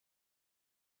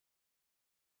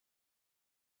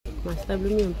Master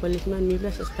Bloom policeman mi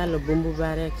plus stalo Bumbu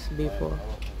Barracks before.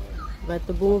 But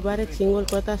the Bumbu Barracks single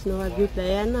quarters no good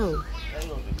there now.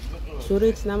 So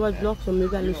it's number block so mi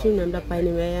plus lusin and the pine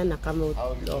me na come out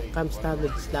or come stable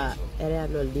the area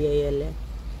lo DAL.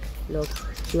 Look,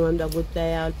 you want the good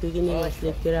day out beginning was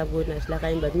sleep kira good na like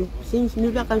I'm but since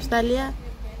mi plus come stalia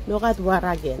no got war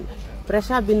again.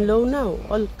 Pressure been low now.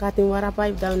 All cutting water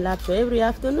pipe down lap so every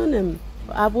afternoon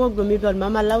Abu mi plus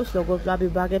mama laus lo go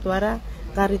blabi bucket water.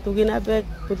 Kari tugina bag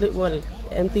put wall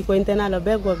empty container lo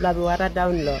bag go blabi wara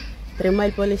down lo 3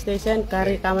 Mile police station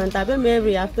kari kamantabe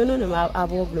every afternoon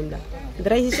abo blumla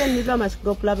dry season mi mas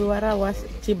go blabi wara was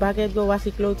si bucket go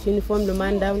wasi clothes uniform the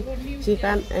man down si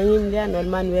kan angin dia no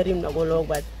man wearing no go log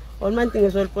but all man thing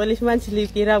is all policeman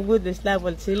sleep kira good the slab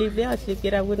all sleep dia sleep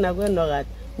kira good na go no gat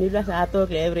mi sa ato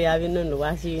every afternoon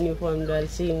wasi uniform do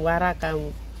si wara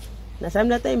kam na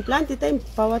samla time plant time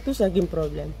power to sa game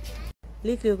problem.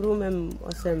 Little room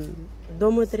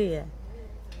dormitory.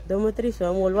 Dormitory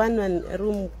so one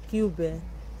room cube.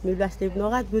 Mi bla sleep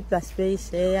no got good space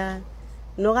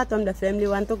no got the family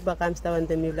one talk back am sta one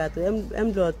mi bla to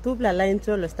em do two bla line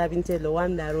so lo sta bin lo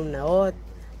one na room na hot.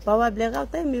 Power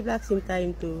blackout time mi bla sim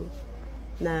time to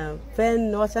na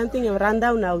fan or something run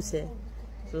down house.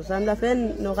 So some the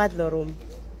fan no got the room.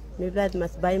 Mi bla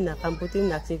mas buy na computing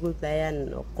na sigul plan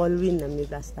o colwin na mi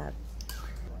bla start.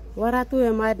 Waratu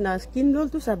emad na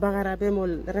skindol tu sa bagarabe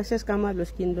mol reses kama lo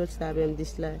skindol sabem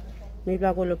disla mi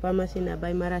ba ko lo pamasina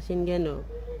bay marasin geno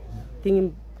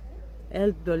ting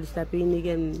help dol stapi ni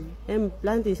gen em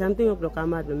planti something of lo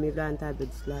kama lo mi planta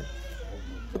disla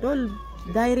dol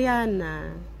diarrhea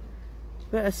na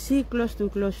si close to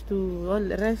all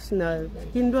rest na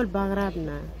skindol bagarab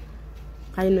na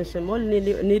kaino semol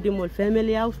ni di mol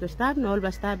family house lo stab no all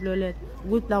ba stab lo let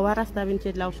good la wara stabin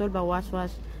chet la sol ba was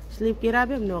sleep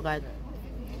kirabe no gad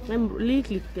mem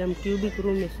little cubic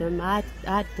room is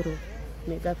add through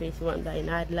mega face one da in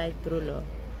add light through lo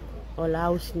all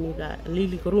house ni da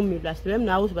lili room mi blast mem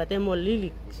house batem all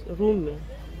lili room me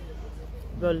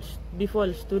before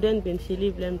student been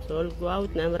sleep them so all go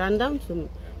out na random so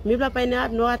mi bla pa na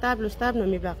no atab lo stab no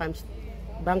mi bla kam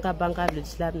banka bla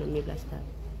slab no mi bla stab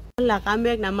la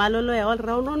kamek na malolo all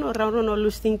round no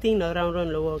losing thing no round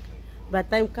lo walk. But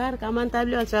time car kaman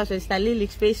tabli also so sta lili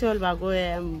special bago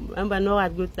amba no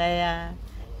at good taya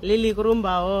lili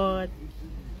rumba o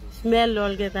smell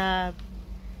all kita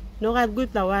no at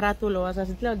good la wara to lo asa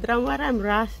sitla drum wara am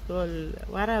ras tol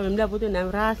wara memda putu nam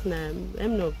ras na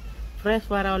em no fresh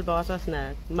wara all ba asas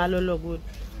na malolo good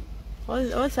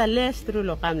all sa less through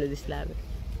lo kamle dislabe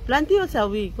planti also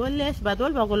we all less but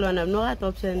all bago lo no at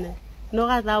option no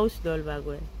at house dol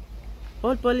bago.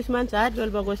 All policemen said,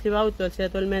 "All bagos live out all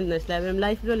settlement na slavem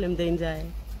life lo lem danger."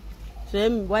 So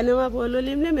one ma polo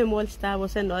lim lem all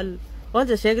stabos and all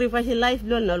the sacrifice life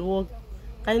lo all work.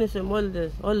 Kaino sem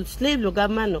all slave lo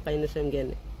government no kaino sem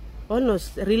gene. All no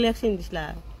relaxing this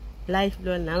life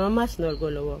lo na mamas no go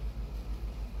lo work.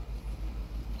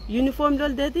 Uniform lo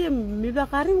deti mi ba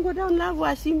karim go down la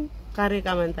wasim kare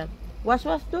kamanta. Was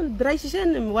tol dry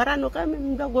season wara no kam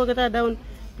mi ba go gata down.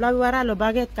 Plabi wara lo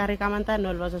baget kare kamantar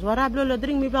no wasas wara blo lo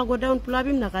drink mi bla go down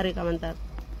plabim na kare kamantar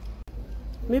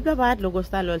mi bla bad lo go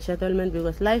style settlement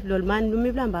because life lo man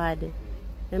mi bla bad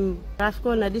em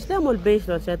rasko na disla mol base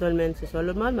lo settlement so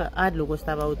lo mal ad lo go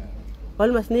sta about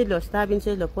almost need lo stab in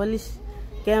lo police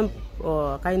camp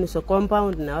o kaino so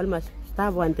compound na almost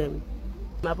stab one time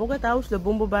ma pocket house lo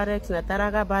Bumbu Barracks na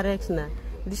Taraga Barracks na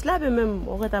disla be mem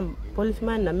o kata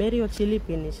policeman na Mary o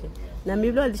Philippines na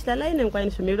mi bla disla line em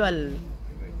kaino so mi bla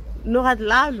no had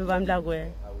loud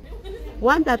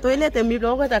one the toilet and me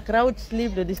blow a crowd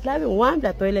sleep the slab one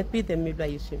the toilet pit and me by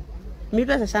you me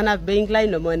plus a son of being line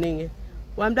in the morning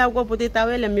one day go put it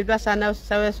away and me plus son of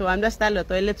service one the style the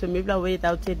toilet so me blow wait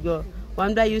outside go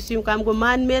one day you see come go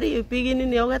man Mary you pig in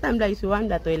the yoga time like you one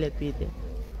the toilet pit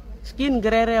skin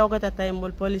grere yoga time all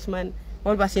policeman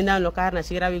all basina lo carna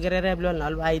sira vi grere blon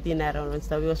all I din around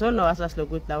stuff so no asas lo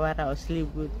good la or sleep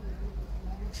good.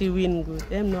 Si win good,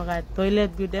 them no got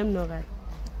toilet good, them no got.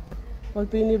 All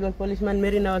pini blood policeman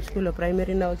Marina all school,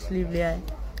 primary now sleep there.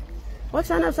 What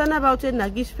sana about it? Na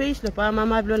gis face lo pa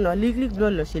mama blood no lig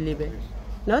blood lo silibe.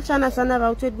 No sana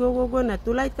about it go na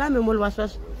too light kami mul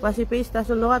wasi face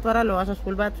tasul no gat wara lo wasas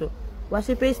school batso.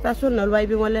 Wasi face tasul no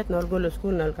waibi molet no go lo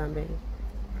school no kambe.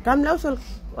 Kam laus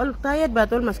all tired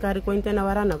but all maskari kointe na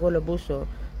wara na go lo buso.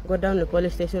 Go down the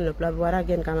police station lo plab wara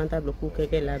gen kamanta blo kuke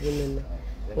ke labin na.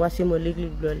 Wasimo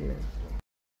liglig blol na.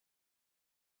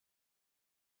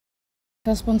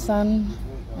 Responsan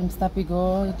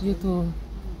Stapigo due to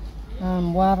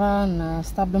Wara and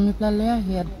Stabdomiplalea,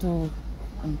 he had to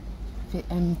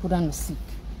put on sick.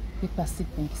 people sick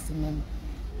in Kisimem.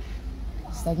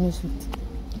 He's diagnosed with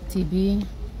TB.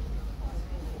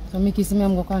 So me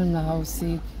Kisimem go come in the house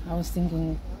sick. I was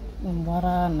thinking,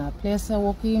 wara na place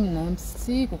walking na I'm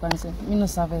sick. Go can say, me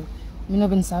no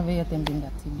been survey yet and bring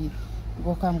that TB.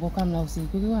 Go come now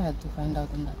sick. We had to find out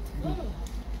on that TB.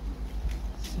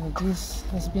 So this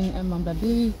has been a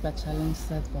big challenge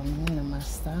that for me in the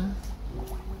master.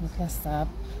 We can stop.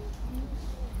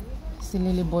 Still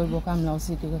little boy go come now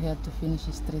sick. Go here to finish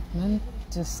his treatment.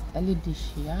 Just early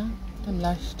this year.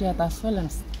 Last year as well I'm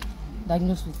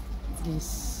diagnosed with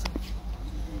this.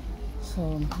 So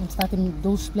I'm starting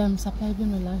those plan supply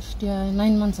them last year.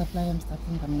 9 months supply I'm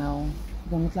starting them now.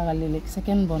 Like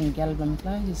second born girl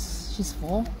she's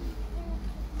 4.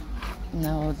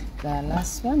 Now the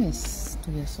last one is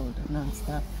 2 years old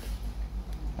non-stop.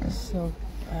 So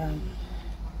I'm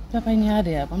go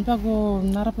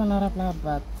narapla,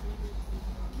 but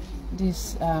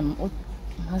this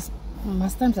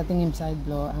most times I think inside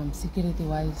blow security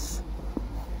wise.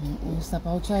 You step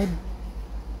outside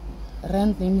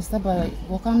rent you step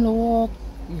go come to walk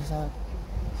is a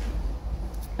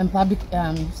public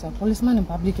policeman and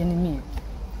public enemy.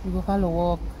 You go call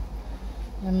walk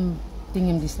thing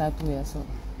him this that way, so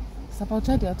step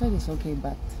outside is okay,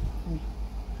 but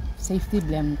safety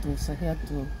blame too, so he had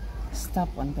to stop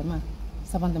on them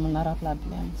narapla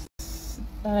blames.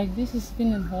 Like this has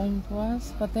been at home to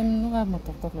us, but then no have no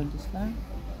talk like this lah.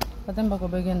 But then bago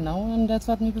begin now, and that's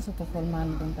what me sa tokol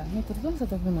man benta. Me turun sa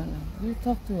tokol man. You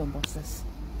talk to your bosses.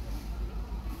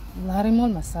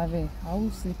 Larimol masave,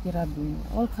 house likira bin.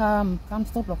 All come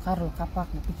stop lo carlo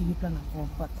kapak na piki plan ako,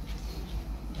 but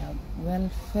yeah, well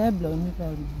fair blow me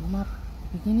pa mama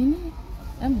begini ni.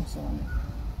 I'm so on.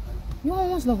 You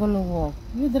almost lo walk.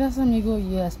 You dress me go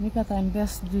yes. Me pa time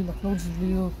best do the clothes do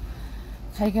you.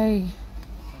 Kai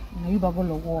na you bago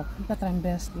lo walk. Me pa time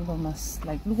best do mas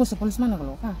like look sa policeman na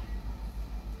lo ka.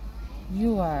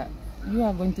 You are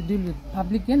going to deal with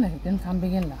public again, and then come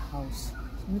back in the house.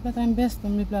 So, me time best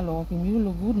when me play walking, you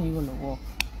look good, you will walk.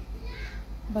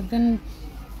 But then,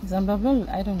 Zimbabwe,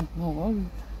 I don't know.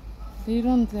 They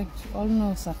don't like all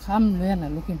know so come learn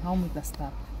and looking how much the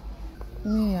start.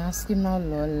 Me ask him now,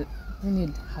 lol, we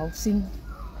need housing.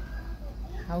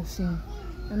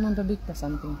 I'm not a big for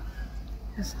something.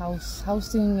 This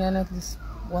housing and at least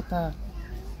water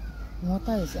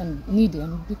is and need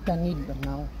and big need but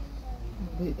now.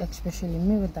 Especially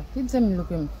me with the kids, I'm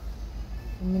looking.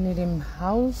 We need him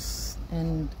house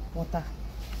and water.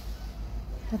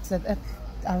 That's it.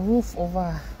 A roof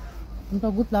over. I'm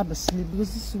not good to sleep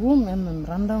because this room I'm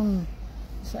run down.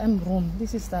 So I'm room.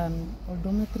 This is the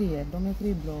dormitory.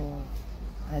 Dormitory blow.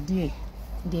 DL.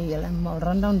 I'm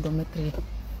run down dormitory.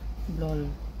 Blow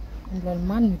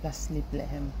man we can sleep let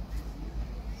him.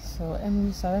 So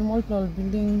I'm all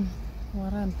building.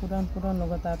 Wara and put on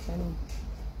over that and.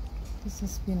 This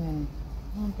has been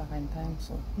a long time,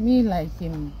 so me like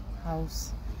him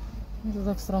house. Me to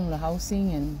talk strong the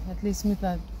housing and at least me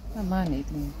that money.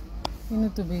 You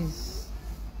need to be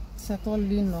settled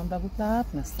in on the good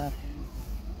na stuff.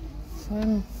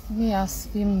 So me ask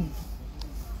him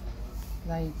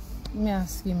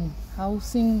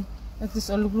housing. At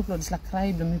least all group is like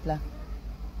cry the me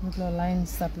line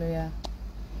stuff here.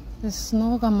 There's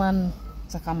no command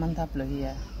sa command tap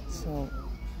here. So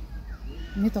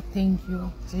me to thank you.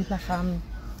 So me come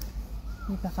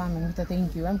and me to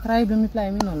thank you. I'm crying when me play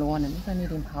me no alone. Me need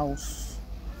him house.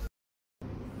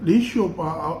 The issue of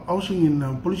housing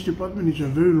in police department is a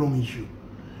very long issue.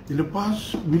 In the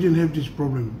past, we didn't have this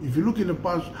problem. If you look in the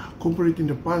past, compare it in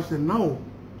the past and now,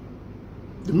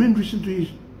 the main reason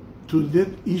to that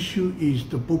issue is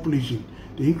the population,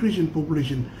 the increase in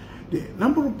population. The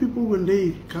number of people when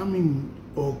they come in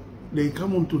or they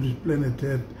come onto this planet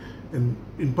Earth, and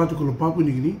in particular Papua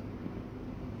New Guinea,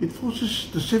 it forces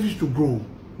the service to grow.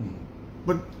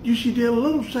 But you see, there are a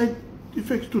lot of side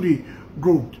effects to the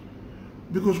growth.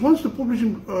 Because once the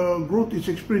population growth is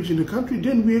experienced in the country,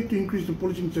 then we have to increase the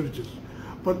policing services.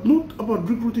 But not about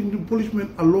recruiting the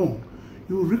policemen alone.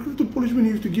 You recruit the policemen,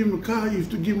 you have to give them a car, you have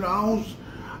to give them a house,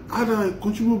 other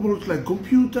consumables like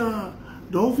computer,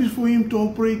 the office for him to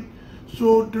operate.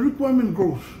 So the requirement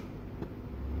grows.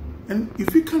 And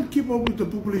if we can't keep up with the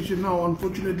population now,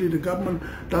 unfortunately the government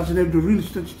doesn't have the real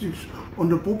statistics on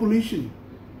the population.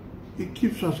 It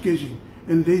keeps us guessing.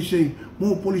 And they say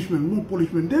more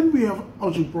policemen, then we have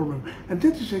housing problem. And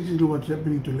that is exactly what's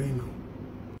happening to Lae now.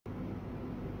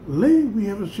 Lae, we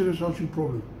have a serious housing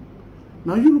problem.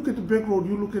 Now you look at the back road,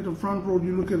 you look at the front road,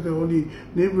 you look at all the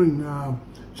neighboring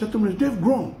settlements, they've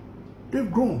grown.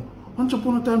 Once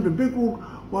upon a time the back road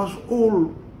was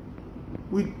all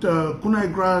with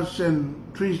kunai grass and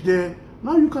trees there.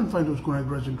 Now you can't find those corner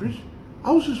grass in Greece.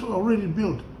 Houses are already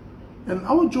built. And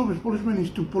our job as policemen is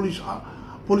to police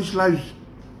lives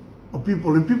of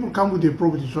people, and people come with their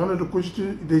property. So under the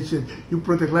question, they said, you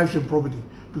protect lives and property,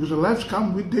 because the lives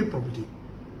come with their property.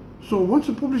 So once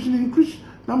the population increase,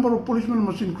 number of policemen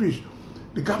must increase.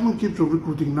 The government keeps on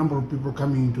recruiting number of people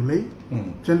coming into Lae,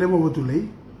 send them over to Lae,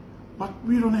 but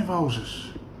we don't have houses.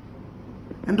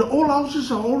 And the old houses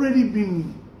have already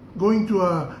been going to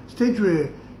a stage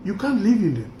where you can't live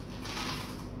in them.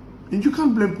 And you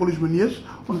can't blame policemen. Yes,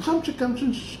 on some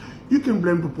circumstances, you can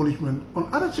blame the policemen.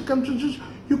 On other circumstances,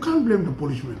 you can't blame the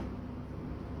policemen.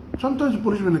 Sometimes the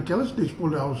policemen are careless, they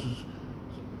spoil the houses.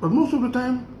 But most of the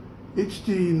time, it's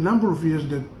the number of years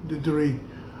that deteriorate,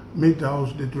 make the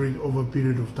house deteriorate over a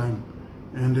period of time.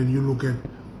 And then you look at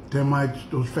termites,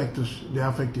 those factors they're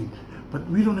affecting. But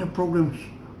we don't have programs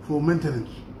for maintenance.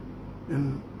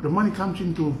 And the money comes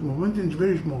into maintenance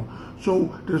very small.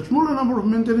 So the smaller number of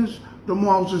maintenance, the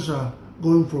more houses are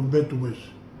going from bad to worse.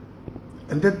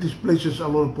 And that displaces a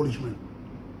lot of policemen.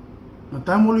 Now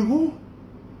time will go,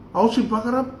 house in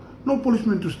Pakarap, no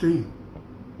policemen to stay in.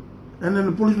 And then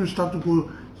the policemen start to go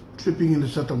sleeping in the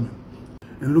settlement.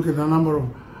 And look at the number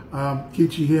of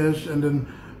kids he has, and then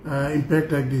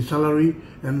impact like the salary,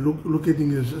 and look at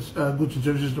his goods and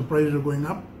services, the prices are going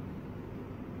up.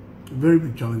 Very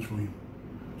big challenge for him.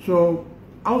 So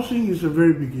housing is a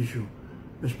very big issue,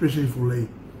 especially for Lae.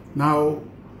 Now,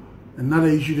 another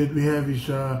issue that we have is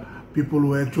people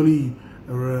who actually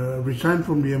resign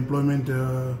from the employment,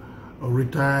 or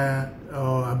retire,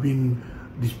 or have been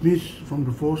dismissed from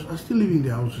the force, are still living in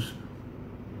their houses.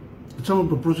 Some of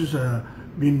the processes are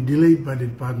being delayed by the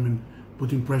department,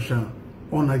 putting pressure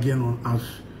on us.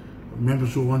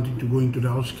 Members who are wanting to go into the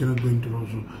house cannot go into the house.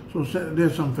 So there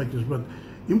are some factors, but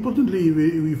importantly,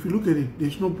 if you look at it,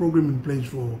 there's no program in place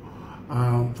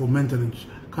for maintenance.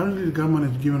 Currently, the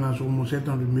government has given us almost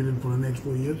 800 million for the next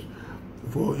 4 years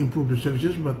for improved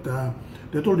services, but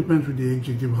that all depends with the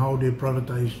executive, how they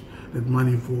prioritize that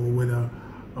money for whether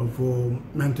for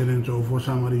maintenance or for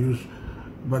some other use.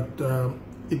 But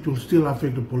it will still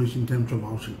affect the police in terms of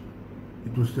housing.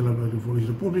 It will still affect the police.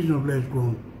 The population of Lae has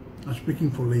grown. I'm speaking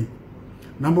for Lae.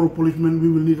 Number of policemen, we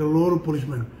will need a lot of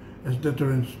policemen as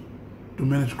deterrents to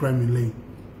manage crime in Lae.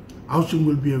 Housing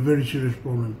will be a very serious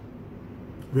problem.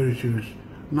 Very serious.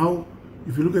 Now,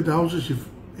 if you look at the houses,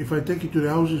 if I take you to the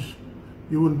houses,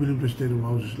 you won't believe the state of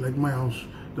houses. Like my house,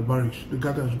 the barracks, the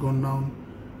gutter has gone down,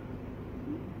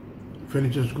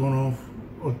 furniture has gone off,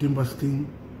 or timber sting.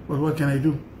 But what can I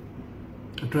do?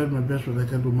 I tried my best, but I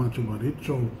can't do much about it.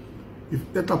 So,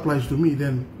 if that applies to me,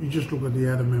 then you just look at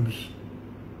the other members.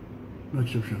 No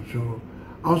exception. So,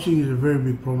 housing is a very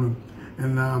big problem.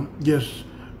 And yes,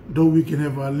 though we can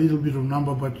have a little bit of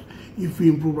number, but if we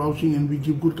improve housing and we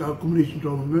give good accommodation to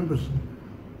our members,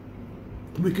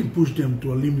 we can push them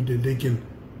to a limit that they can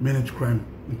manage crime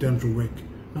in terms of work.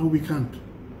 Now we can't.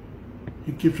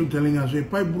 He keeps on telling us, hey,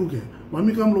 pipe broke.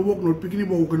 Mami kam lo walk not picking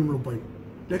up pipe.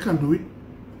 They can't do it.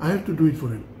 I have to do it for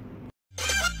them.